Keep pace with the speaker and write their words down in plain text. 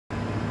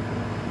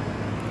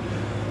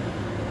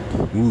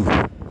Ooh,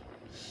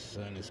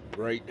 sun is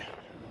bright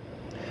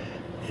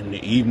in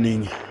the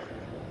evening.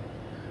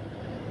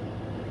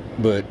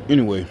 But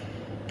anyway,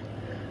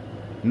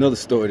 another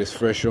story that's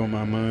fresh on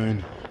my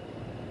mind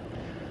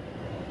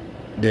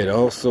that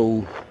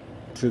also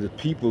to the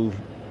people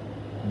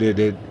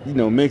that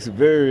makes it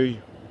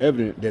very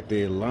evident that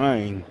they're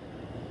lying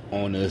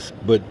on us,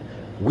 but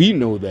we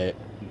know that.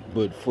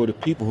 But for the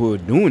people who are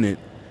doing it,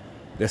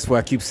 that's why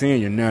I keep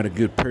saying you're not a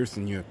good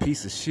person, you're a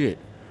piece of shit.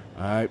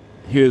 Alright,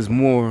 here's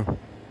more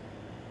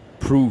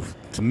proof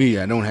to me.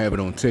 I don't have it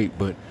on tape,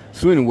 but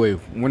so anyway,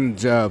 one of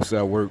the jobs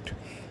I worked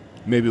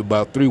maybe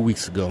about 3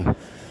 weeks ago,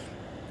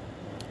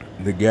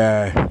 the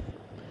guy,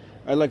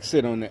 I like I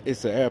said, on that,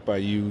 it's an app I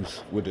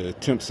use with the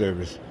temp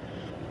service.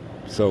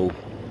 So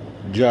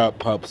job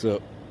pops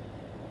up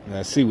and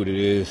I see what it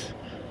is.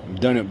 I've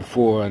done it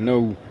before. I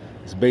know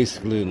it's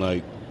basically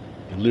like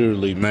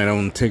literally, man, it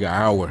only take an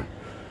hour.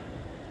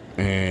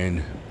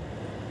 And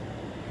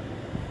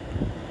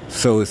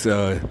so it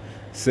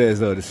says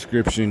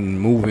description,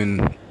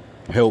 moving,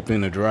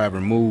 helping a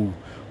driver move.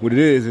 What it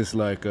is, it's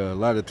like a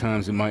lot of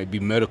times it might be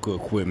medical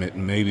equipment,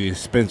 maybe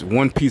expensive,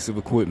 one piece of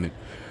equipment,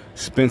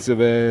 expensive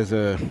as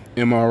a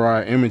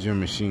MRI imaging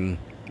machine.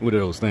 What are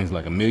those things,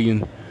 like $1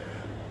 million?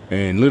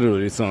 And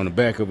literally it's on the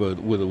back of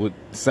with the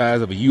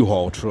size of a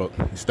U-Haul truck.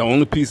 It's the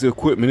only piece of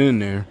equipment in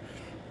there.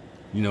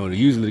 You know,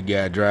 usually the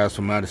guy drives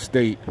from out of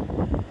state.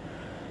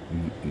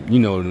 You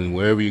know,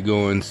 wherever you're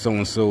going,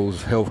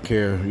 so-and-so's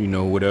healthcare, you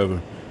know,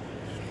 whatever.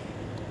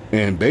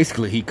 And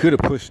basically, he could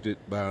have pushed it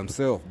by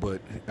himself.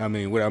 But, I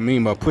mean, what I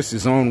mean by push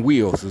his own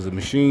wheels is a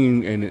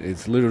machine, and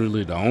it's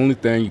literally the only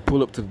thing. You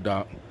pull up to the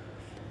dock.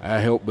 I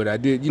helped, but I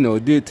did, you know,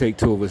 it did take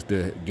two of us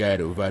to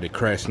guide it without it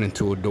crashing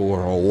into a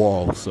door or a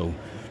wall. So,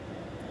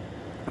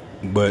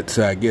 but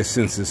I guess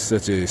since it's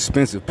such an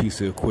expensive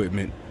piece of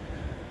equipment,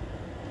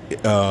 you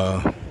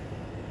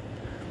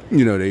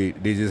know, they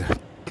just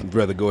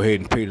rather go ahead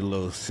and pay the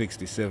little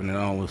 $60,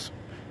 $70,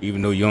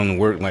 even though you only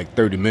work like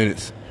 30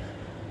 minutes,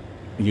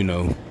 you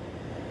know,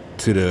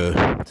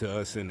 to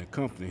us in the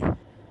company.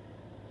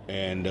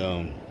 And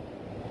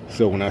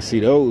so when I see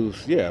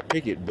those, yeah, I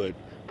pick it. But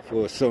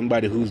for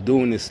somebody who's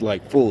doing this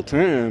like full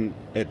time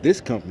at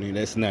this company,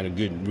 that's not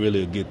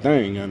really a good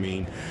thing. I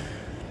mean,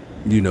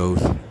 you know,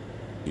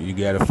 you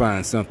got to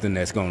find something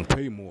that's going to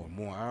pay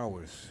more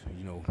hours,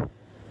 you know.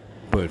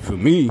 But for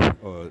me,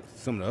 or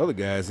some of the other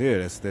guys, yeah,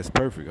 that's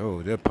perfect.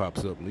 Oh, that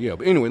pops up. Yeah,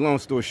 but anyway, long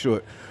story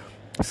short,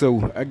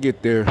 so I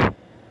get there.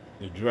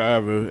 The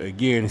driver,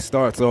 again,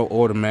 starts off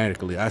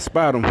automatically. I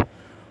spot him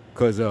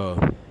because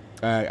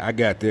I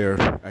got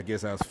there. I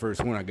guess I was the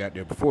first one. I got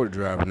there before the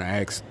driver, and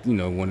I asked, you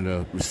know, one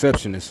of the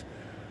receptionists,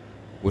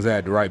 was I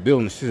at the right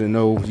building? She said,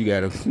 no, you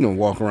got to, you know,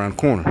 walk around the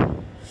corner.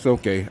 So,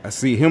 okay, I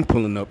see him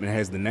pulling up, and it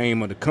has the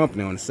name of the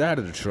company on the side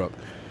of the truck.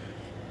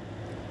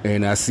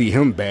 And I see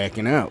him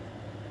backing out.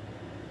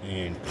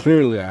 And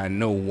clearly I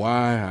know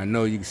why. I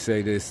know you can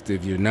say this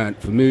if you're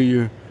not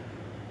familiar.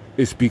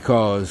 It's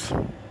because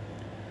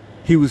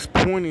he was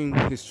pointing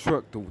his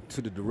truck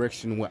to the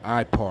direction where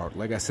I parked.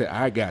 Like I said,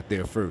 I got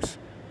there first.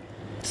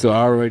 So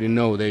I already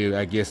know they,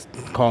 I guess,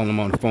 calling him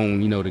on the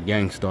phone, you know, the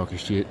gang stalker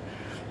shit.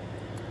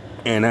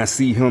 And I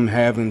see him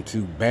having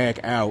to back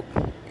out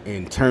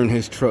and turn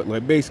his truck.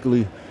 Like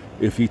basically,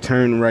 if he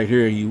turned right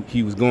here,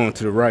 he was going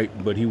to the right,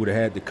 but he would have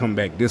had to come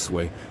back this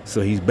way. So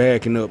he's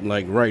backing up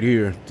like right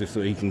here just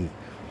so he can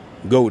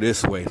go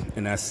this way.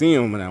 And I see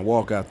him and I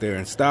walk out there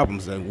and stop him,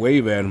 so I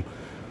wave at him.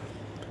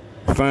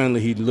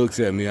 Finally, he looks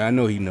at me. I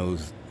know he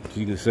knows.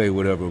 You can say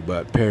whatever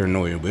about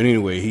paranoia, but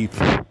anyway, he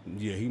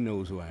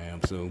knows who I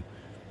am. So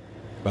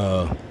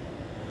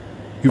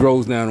he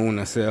rolls down on, and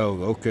I said,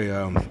 "Oh, okay,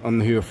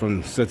 I'm here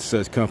from such and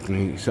such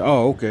company." He said,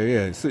 "Oh, okay,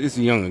 yeah." It's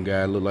a younger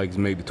guy. Look like he's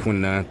maybe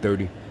 29,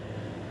 30.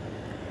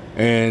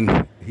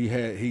 And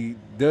he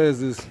does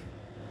this.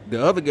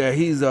 The other guy,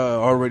 he's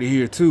already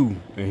here too,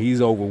 and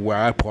he's over where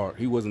I parked.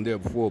 He wasn't there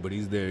before, but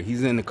he's there.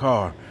 He's in the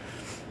car.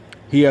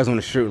 He has on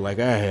a shirt like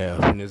I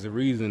have, and there's a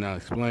reason I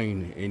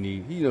explained. And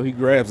he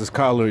grabs his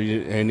collar,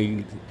 and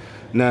he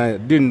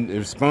didn't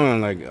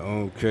respond like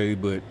okay,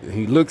 but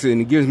he looks at it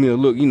and he gives me a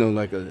look, you know,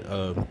 like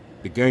the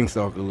gang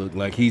stalker look,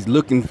 like he's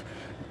looking.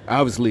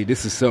 Obviously,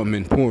 this is something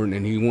important,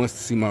 and he wants to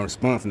see my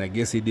response. And I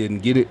guess he didn't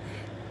get it,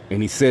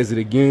 and he says it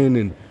again,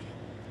 and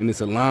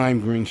it's a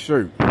lime green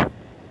shirt.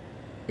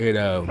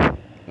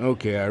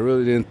 Okay, I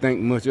really didn't think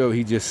much of it.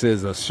 He just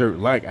says a shirt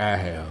like I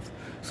have,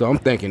 so I'm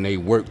thinking they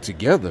work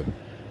together.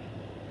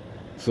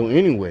 So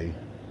anyway,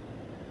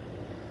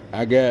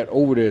 I got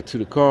over there to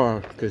the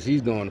car because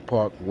he's doing the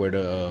park where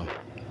the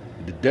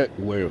deck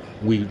where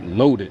we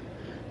loaded.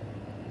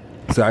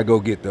 So I go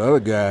get the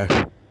other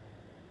guy,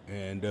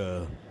 and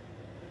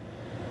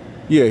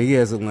yeah, he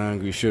has a lime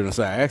green shirt on.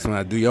 So I asked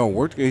him, "Do y'all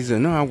work together?" He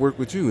said, "No, I work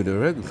with you at the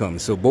regular company."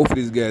 So both of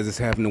these guys just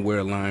happen to wear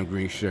a lime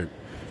green shirt.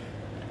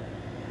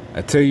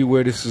 I tell you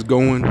where this is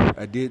going.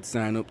 I did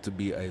sign up to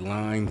be a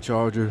line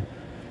charger,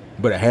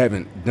 but I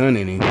haven't done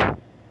any.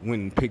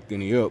 Went and picked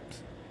any up,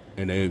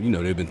 and they've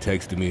been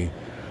texting me.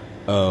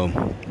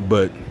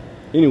 But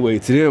anyway,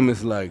 to them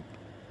it's like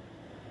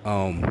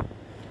Um,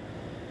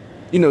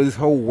 this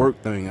whole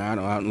work thing,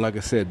 like I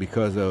said,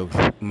 because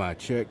of my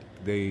check,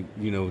 they,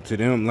 to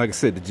them, like I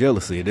said, the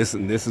jealousy. This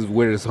is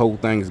where this whole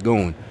thing is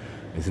going.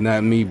 It's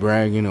not me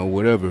bragging or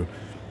whatever.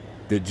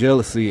 The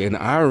jealousy and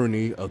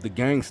irony of the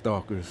gang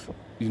stalkers,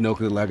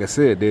 because like I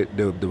said,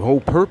 the whole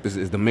purpose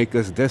is to make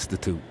us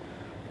destitute,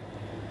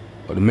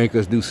 or to make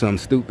us do something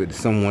stupid to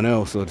someone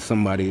else or to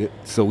somebody.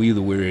 So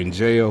either we're in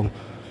jail,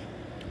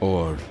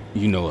 or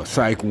a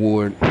psych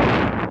ward,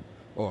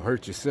 or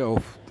hurt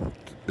yourself,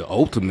 the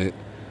ultimate,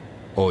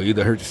 or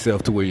either hurt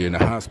yourself to where you're in the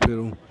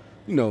hospital,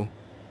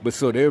 But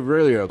so they're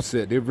really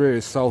upset. They're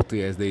very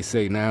salty, as they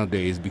say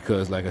nowadays,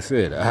 because, like I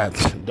said, I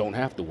don't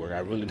have to work. I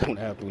really don't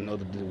have to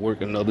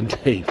work another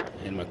day,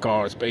 and my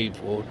car is paid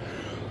for.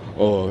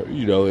 Or,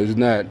 it's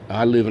not,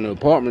 I live in an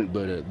apartment,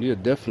 but yeah,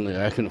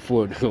 definitely I can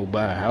afford to go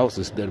buy a house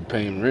instead of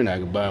paying rent. I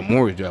could buy a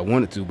mortgage if I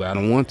wanted to, but I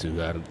don't want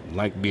to. I'd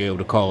like to be able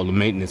to call a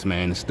maintenance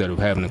man instead of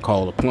having to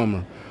call a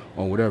plumber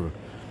or whatever.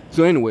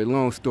 So anyway,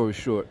 long story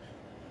short,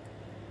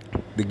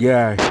 the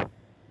guy,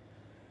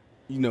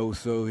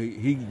 so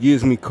he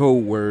gives me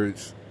code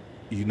words,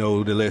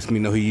 that lets me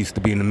know he used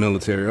to be in the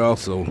military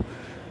also.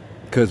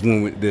 Because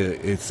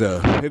it's a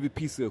heavy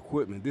piece of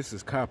equipment. This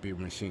is copy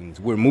machines.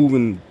 We're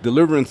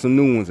delivering some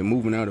new ones and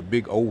moving out a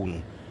big old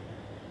one.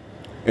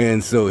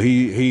 And so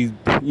he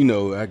I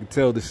can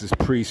tell this is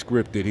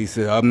pre-scripted. He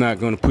said, I'm not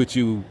going to put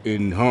you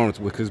in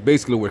harm's way, because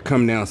basically we're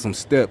coming down some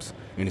steps,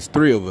 and it's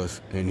 3 of us,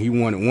 and he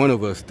wanted one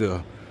of us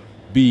to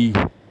be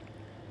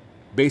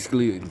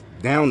basically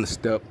down the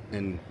step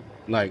and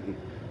like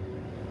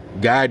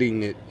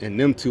guiding it, and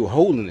them 2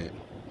 holding it,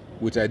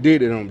 which I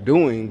did, and I'm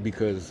doing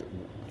because,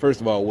 first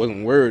of all, I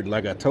wasn't worried,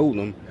 like I told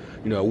them.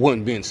 I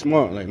wasn't being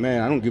smart. Like,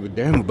 man, I don't give a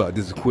damn about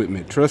this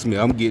equipment. Trust me,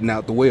 I'm getting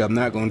out the way. I'm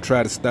not going to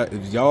try to stop.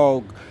 If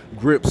y'all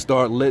grips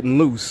start letting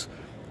loose,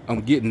 I'm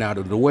getting out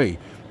of the way.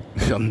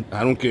 I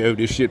don't care if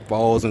this shit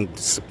falls and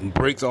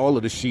breaks all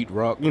of the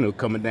sheetrock,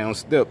 coming down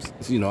steps.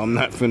 I'm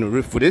not finna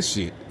risk for this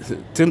shit.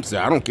 Tim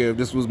said, I don't care if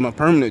this was my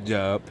permanent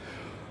job,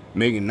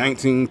 making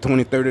 $19,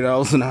 $20,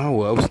 $30 an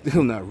hour. I was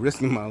still not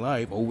risking my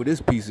life over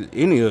this piece of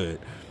any of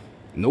it.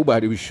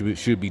 Nobody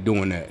should be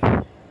doing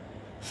that.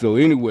 So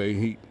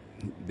anyway,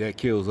 that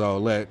kills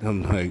all that.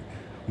 I'm like,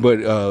 but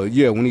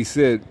yeah, when he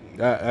said,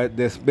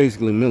 that's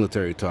basically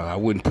military talk. I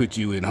wouldn't put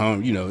you in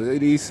harm.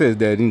 He says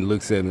that, and he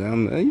looks at me.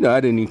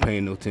 I didn't even pay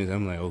no attention.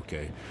 I'm like,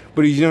 okay.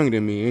 But he's younger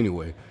than me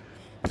anyway.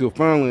 So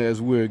finally,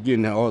 as we're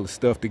getting all the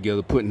stuff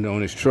together, putting it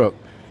on his truck,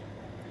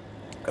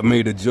 I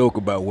made a joke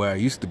about where I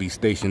used to be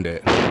stationed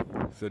at.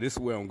 So this is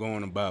where I'm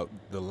going about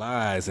the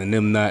lies and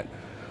them not.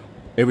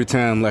 Every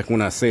time, like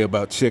when I say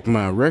about check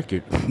my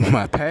record,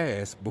 my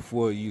past,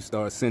 before you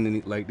start sending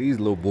it like these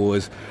little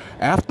boys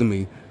after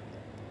me,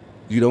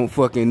 you don't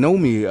fucking know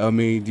me. I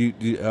mean,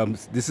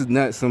 this is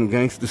not some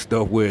gangster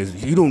stuff where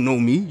you don't know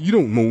me,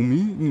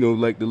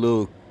 like the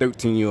little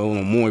 13-year-old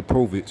on Maury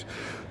Povich,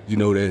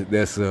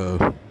 that's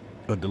a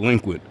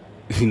delinquent,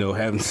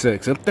 having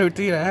sex. I'm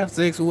 13, I have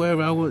sex or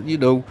whatever I was,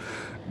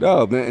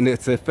 no, man, and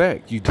it's a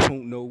fact. You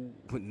don't know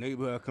what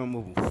neighborhood I come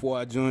up before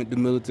I joined the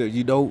military.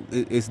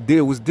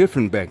 It was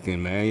different back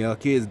then, man. Y'all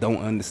kids don't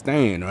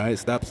understand,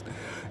 right?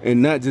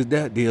 And not just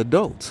that, the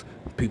adults,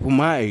 people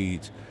my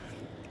age.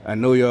 I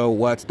know y'all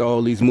watched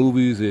all these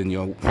movies, and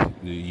you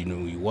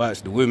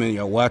watch the women,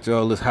 y'all watch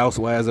all this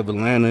Housewives of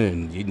Atlanta,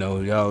 and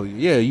y'all,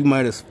 yeah, you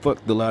might have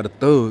fucked a lot of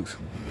thugs,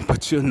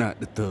 but you're not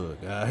the thug,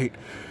 all right?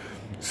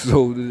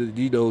 So,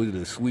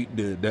 the sweet,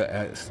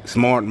 the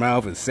smart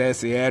mouth and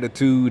sassy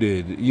attitude,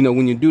 and,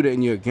 when you do that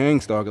and you're a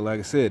gang stalker, like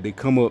I said, I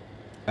come up,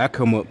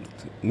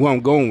 where I'm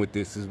going with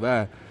this is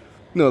by,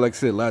 like I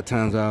said, a lot of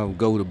times I'll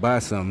go to buy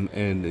something,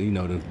 and,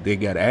 they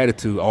got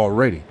attitude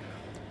already.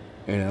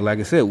 And like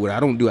I said, what I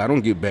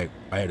don't get back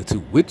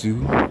attitude with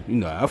you.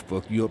 I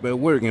fuck you up at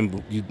work,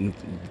 and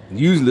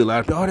usually a lot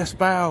of people, oh, that's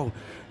foul.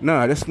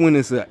 Nah, that's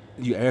when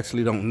you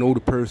actually don't know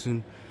the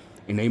person,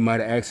 and they might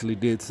have actually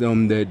did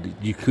something that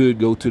you could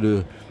go to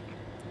the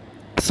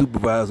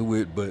supervisor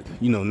with, but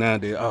now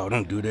they, oh,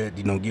 don't do that,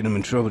 get them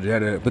in trouble.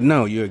 But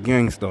no, you're a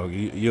gang stalker.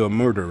 You're a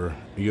murderer.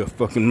 You're a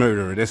fucking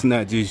murderer. That's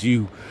not just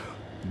you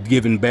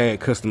giving bad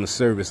customer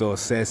service or a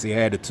sassy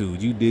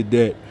attitude. You did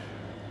that.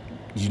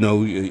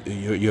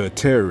 You're a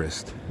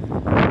terrorist.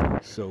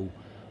 So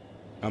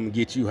I'm gonna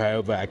get you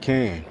however I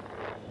can,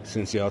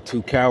 since y'all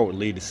too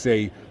cowardly to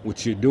say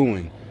what you're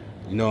doing.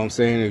 You know what I'm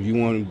saying? If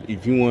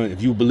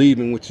you believe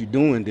in what you're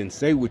doing, then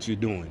say what you're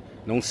doing.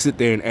 Don't sit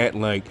there and act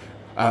like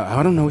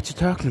I don't know what you're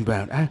talking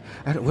about.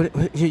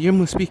 You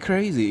must be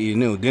crazy.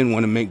 Didn't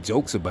want to make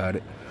jokes about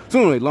it.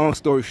 So anyway, long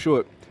story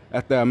short,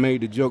 after I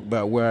made the joke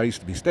about where I used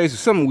to be stationed,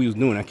 something we was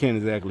doing, I can't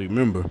exactly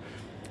remember.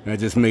 And I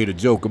just made a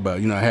joke about,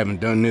 I haven't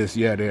done this,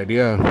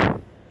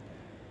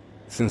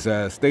 since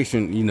I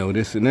stationed,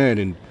 this and that.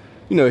 And,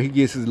 he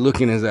gets his look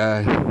in his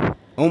eye,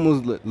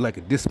 almost like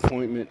a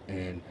disappointment,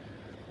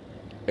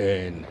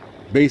 and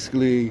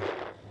basically,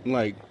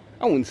 like,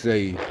 I wouldn't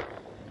say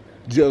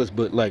jealous,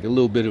 but like a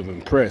little bit of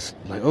impressed.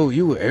 Like, oh,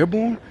 you were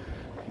airborne?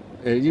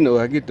 And,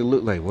 I get to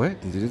look like, what?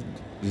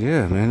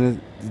 Yeah,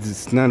 man,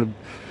 it's not a,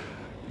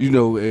 you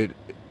know,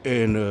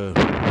 and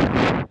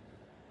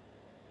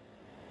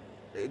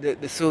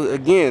so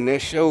again, that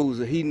shows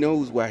that he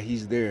knows why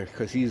he's there,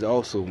 because he's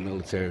also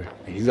military.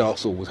 He's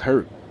also was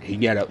hurt. He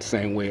got out the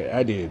same way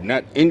I did.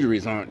 Not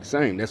injuries aren't the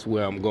same. That's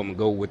where I'm going to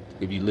go with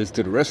if you listen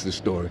to the rest of the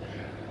story.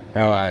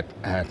 How I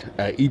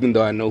even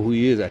though I know who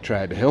he is, I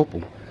tried to help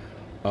him.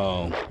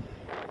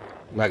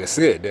 Like I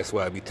said, that's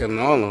why I be telling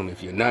all of them,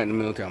 if you're not in the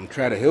military, I'm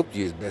trying to help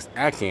you as best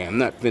I can. I'm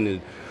not finna,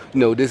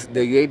 this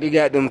they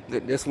got them.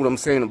 That's what I'm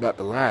saying about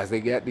the lies. They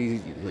got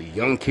these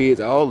young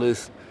kids, all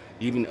this,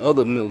 even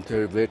other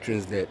military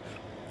veterans, that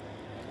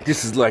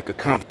this is like a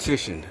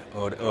competition,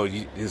 or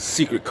it's a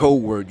secret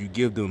code word you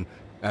give them.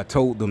 I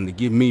told them to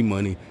give me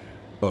money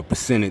or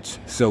percentage.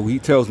 So he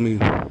tells me,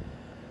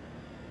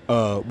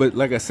 but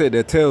like I said,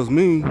 that tells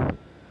me,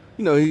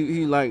 he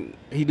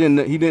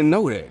didn't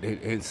know that,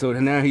 and so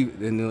now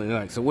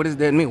like, so what does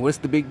that mean? What's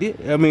the big deal?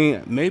 I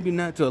mean, maybe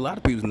not to a lot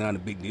of people, it's not a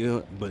big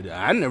deal, but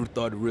I never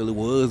thought it really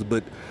was.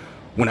 But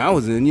when I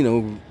was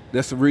in,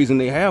 that's the reason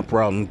they have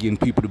problems getting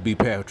people to be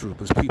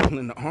paratroopers. People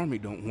in the Army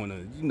don't want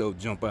to,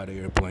 jump out of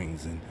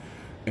airplanes,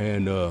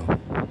 and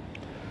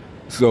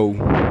so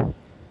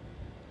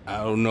I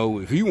don't know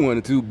if he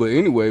wanted to, but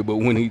anyway, but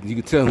when you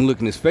could tell him, look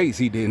in his face,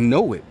 he didn't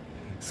know it.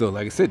 So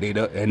like I said,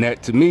 and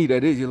that to me,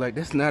 that is, you're like,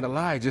 that's not a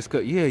lie. Just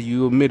cause, yeah,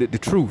 you admitted the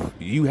truth.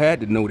 You had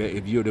to know that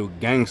if you're the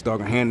gang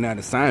stalker handing out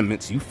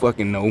assignments, you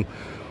fucking know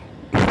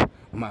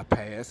my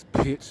past,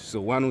 bitch. So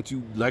why don't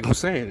you, like I'm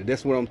saying,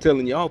 that's what I'm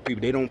telling y'all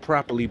people. They don't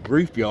properly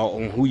brief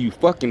y'all on who you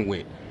fucking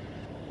with.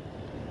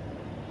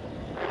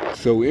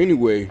 So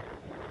anyway,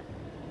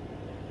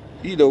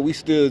 we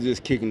still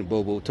just kicking the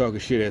bobo, talking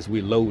shit as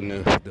we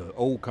loading the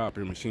old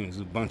copy machines,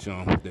 a bunch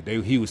of them that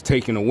he was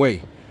taking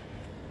away.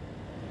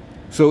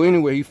 So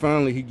anyway,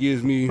 he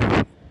gives me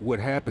what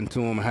happened to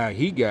him, how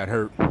he got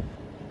hurt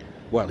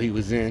while he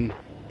was in,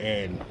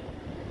 and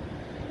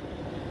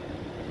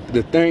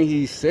the thing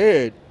he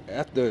said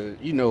after,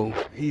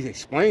 he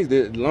explains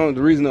it. The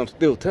reason I'm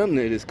still telling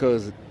it is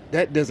because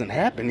that doesn't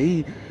happen.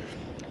 He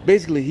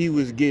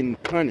was getting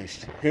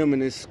punished. Him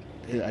and his,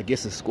 I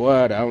guess, his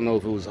squad. I don't know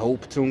if it was whole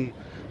platoon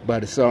by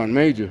the sergeant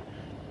major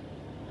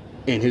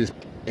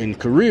in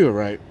Korea,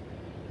 right?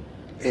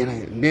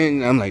 And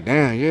then I'm like,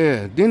 damn,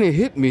 yeah. Then it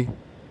hit me.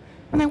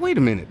 I'm like, wait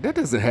a minute. That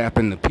doesn't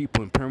happen to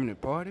people in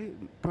permanent party.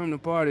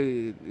 Permanent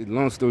party,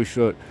 long story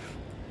short,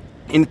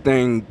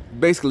 anything,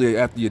 basically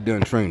after you're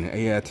done training,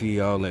 AIT,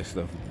 all that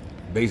stuff,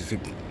 basic,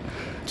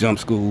 jump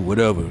school,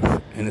 whatever.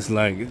 And it's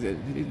like,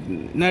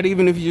 not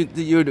even if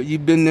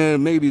you've been there,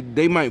 maybe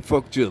they might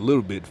fuck you a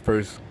little bit the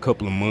first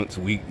couple of months,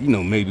 week,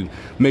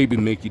 maybe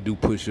make you do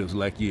push-ups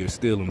like you're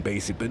still in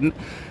basic. But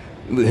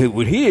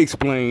what he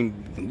explained,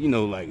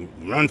 like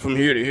run from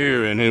here to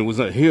here, and it was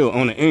a hill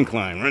on an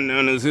incline, run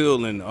down this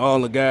hill, and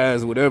all the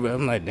guys, whatever.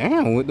 I'm like,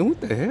 damn, what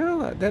the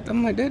hell?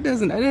 I'm like, that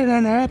hasn't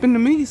happened to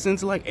me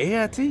since like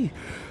AIT.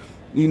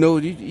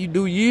 You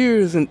do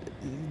years, and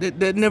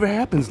that never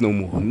happens no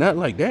more. Not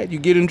like that. You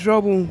get in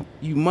trouble,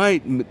 they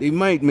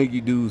might make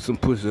you do some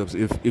push-ups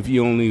if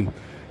you only,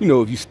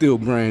 if you're still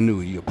brand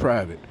new, you're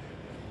private.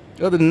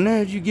 Other than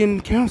that, you're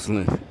getting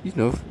counseling,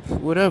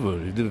 whatever.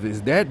 If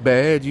it's that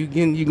bad, you're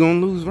gonna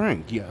lose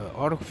rank. Yeah,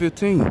 Article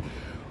 15.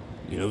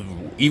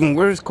 Even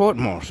worse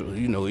court-martial.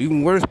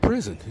 Even worse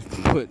prison.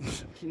 But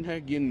you're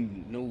not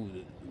getting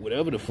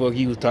whatever the fuck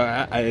he was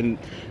talking. And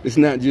it's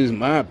not just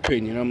my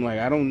opinion. I'm like,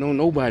 I don't know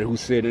nobody who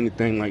said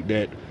anything like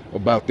that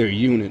about their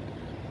unit,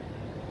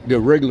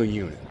 their regular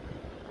unit.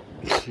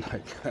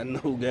 Like, I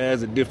know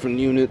guys at different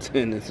units,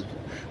 and it's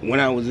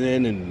when I was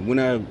in, and when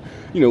I,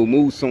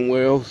 moved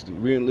somewhere else,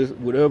 re-enlist,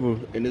 whatever,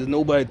 and there's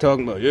nobody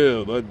talking about,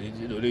 yeah, but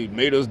they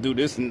made us do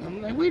this, and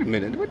I'm like, wait a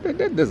minute,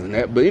 that doesn't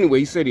happen. But anyway,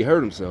 he said he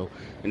hurt himself,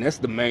 and that's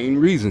the main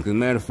reason. Because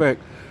matter of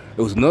fact,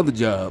 it was another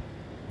job.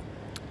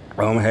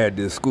 I had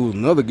this school,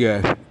 another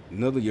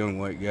young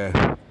white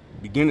guy,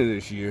 beginning of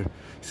this year,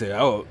 said,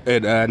 oh,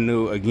 and I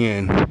knew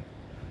again.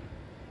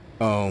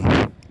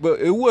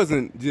 But it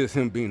wasn't just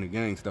him being a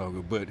gang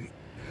stalker, but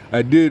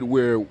I did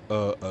wear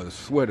a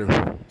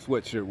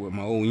sweatshirt with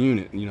my old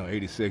unit,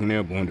 82nd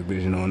Airborne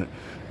Division on it.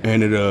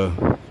 And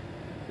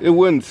it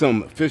wasn't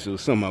something official,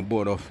 something I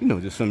bought off,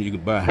 just something you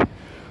could buy.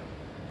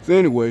 So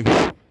anyway,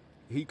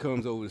 he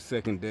comes over the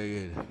second day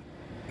and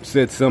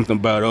said something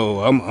about,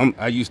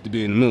 I used to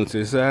be in the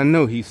military. So I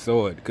know he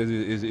saw it, because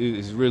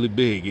it's really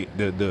big.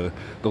 The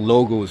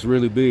logo is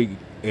really big,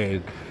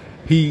 and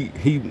he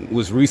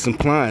was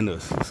resupplying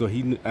us, so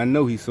I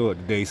know he saw it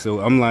today.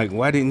 So I'm like,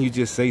 why didn't you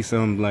just say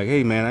something like,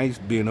 hey man, I used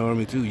to be in the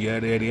Army too,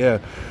 yeah.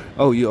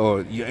 Oh,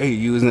 hey,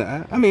 you was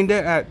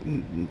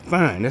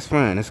fine,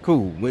 that's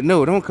cool. But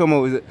no, don't come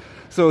over.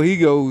 So he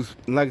goes,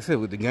 like I said,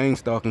 with the gang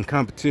stalking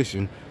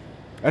competition,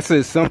 I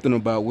said something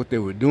about what they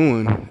were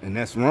doing, and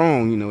that's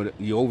wrong. You know,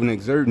 you're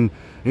overexerting.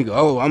 He go,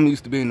 oh, I'm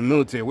used to being in the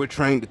military. We're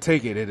trained to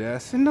take it. And I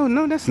said,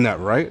 no, that's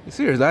not right.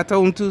 Seriously, I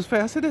told him to his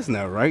face. I said, that's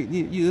not right.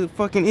 You're a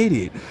fucking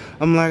idiot.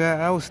 I'm like,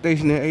 I was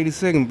stationed at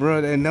 82nd,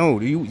 bro. And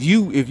no,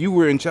 if you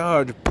were in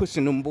charge of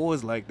pushing them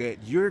boys like that,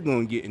 you're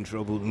gonna get in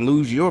trouble and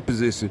lose your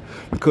position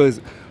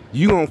because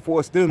you gonna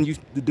force them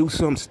to do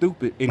something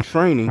stupid in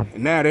training,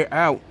 and now they're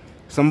out.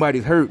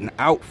 Somebody's hurt and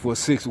out for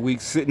 6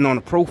 weeks sitting on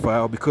a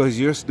profile because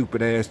your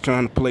stupid ass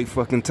trying to play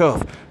fucking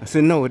tough. I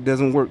said, no, it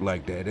doesn't work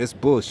like that. That's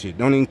bullshit.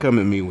 Don't even come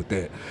at me with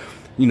that.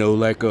 You know,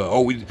 like,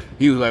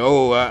 he was like,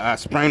 oh, I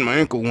sprained my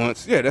ankle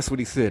once. Yeah, that's what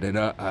he said.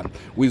 And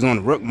we was on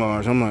the ruck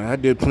march. I'm like, I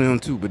did play on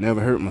too, but never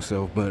hurt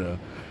myself. But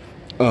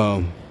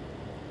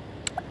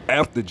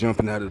after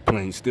jumping out of the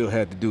plane, still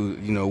had to do,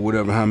 you know,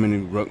 whatever, how many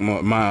ruck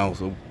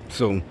miles.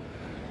 So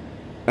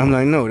I'm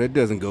like, no, that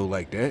doesn't go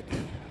like that.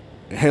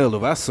 Hell,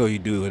 if I saw you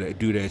do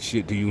that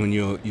shit to you in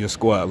your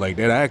squad like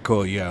that, I'd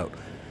call you out.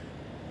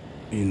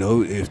 You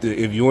know, if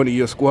you one of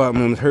your squad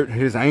members hurt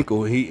his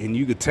ankle, and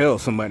you could tell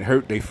somebody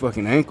hurt their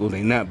fucking ankle,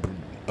 they not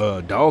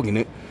dogging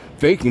it,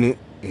 faking it,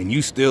 and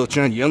you still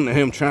trying to yell at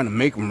him, trying to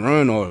make him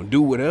run or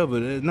do whatever.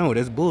 No,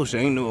 that's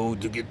bullshit. Ain't no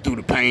to get through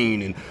the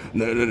pain,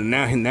 and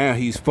now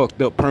he's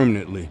fucked up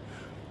permanently.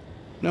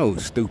 No,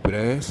 stupid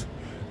ass.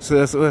 So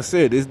that's what I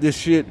said. This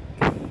shit.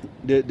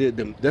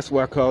 That's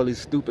why I call these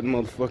stupid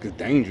motherfuckers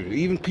dangerous.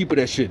 Even people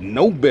that should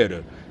know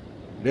better.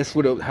 That's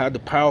what how the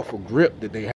powerful grip that they have.